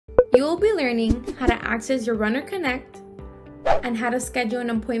you will be learning how to access your Runner Connect and how to schedule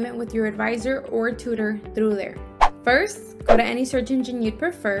an appointment with your advisor or tutor through there. First, go to any search engine you'd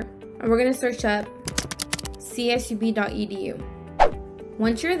prefer, and we're going to search up csub.edu.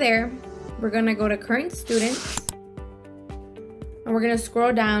 Once you're there, we're going to go to current students, and we're going to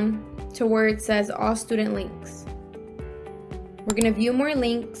scroll down to where it says all student links. We're going to view more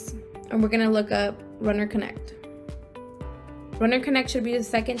links, and we're going to look up Runner Connect. Runner Connect should be the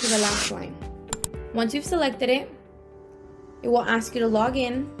second to the last line. Once you've selected it, it will ask you to log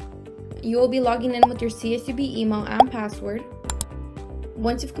in. You will be logging in with your CSUB email and password.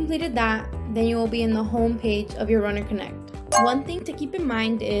 Once you've completed that, then you will be in the home page of your Runner Connect. One thing to keep in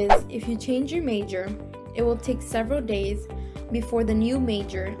mind is if you change your major, it will take several days before the new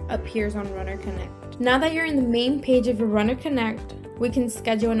major appears on Runner Connect. Now that you're in the main page of your Runner Connect, we can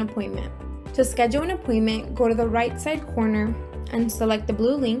schedule an appointment. To schedule an appointment, go to the right side corner and select the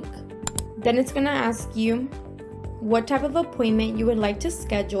blue link. Then it's going to ask you what type of appointment you would like to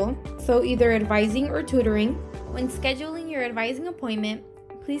schedule, so either advising or tutoring. When scheduling your advising appointment,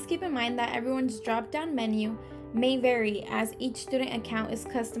 please keep in mind that everyone's drop-down menu may vary as each student account is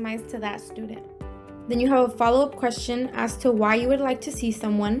customized to that student. Then you have a follow-up question as to why you would like to see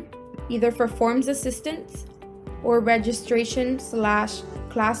someone, either for forms assistance or registration/class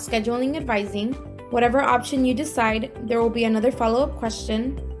scheduling advising. Whatever option you decide, there will be another follow-up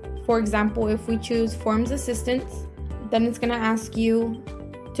question. For example, if we choose forms assistance, then it's going to ask you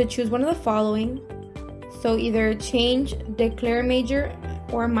to choose one of the following. So either change, declare major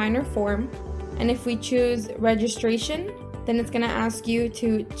or minor form. And if we choose registration, then it's going to ask you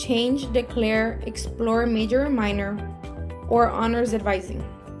to change, declare, explore major or minor, or honors advising.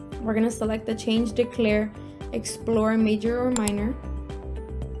 We're going to select the change, declare, explore major or minor.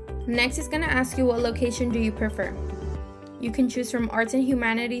 Next, it's going to ask you what location do you prefer. You can choose from Arts and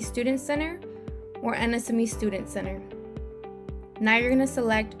Humanities Student Center or NSME Student Center. Now you're going to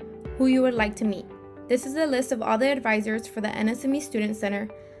select who you would like to meet. This is a list of all the advisors for the NSME Student Center,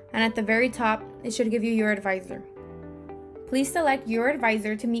 and at the very top, it should give you your advisor. Please select your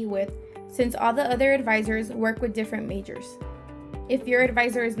advisor to meet with, since all the other advisors work with different majors. If your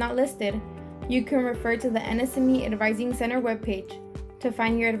advisor is not listed, you can refer to the NSME Advising Center webpage to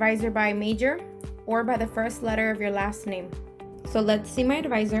find your advisor by major or by the first letter of your last name. So let's see my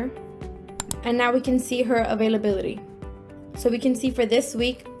advisor, and now we can see her availability. So we can see for this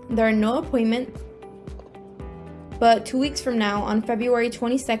week, there are no appointments, but 2 weeks from now, on February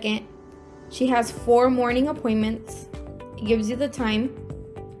 22nd, she has 4 morning appointments. It gives you the time.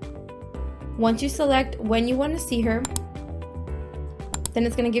 Once you select when you want to see her, then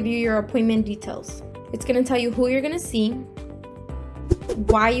it's going to give you your appointment details. It's going to tell you who you're going to see,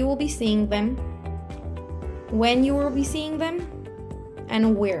 why you will be seeing them, when you will be seeing them,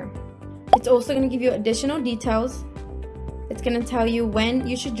 and where. It's also going to give you additional details. It's going to tell you when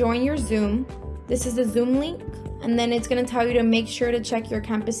you should join your Zoom. This is the Zoom link, and then it's going to tell you to make sure to check your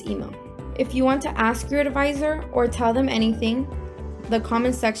campus email. If you want to ask your advisor or tell them anything, the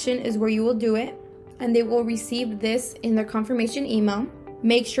comment section is where you will do it, and they will receive this in their confirmation email.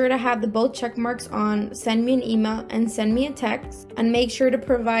 Make sure to have the both check marks on send me an email and send me a text, and make sure to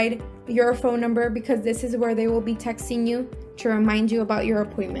provide your phone number because this is where they will be texting you to remind you about your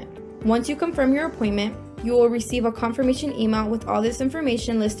appointment. Once you confirm your appointment, you will receive a confirmation email with all this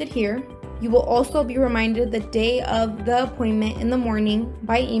information listed here. You will also be reminded the day of the appointment in the morning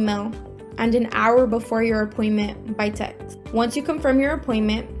by email and an hour before your appointment by text. Once you confirm your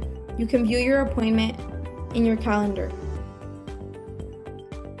appointment, you can view your appointment in your calendar.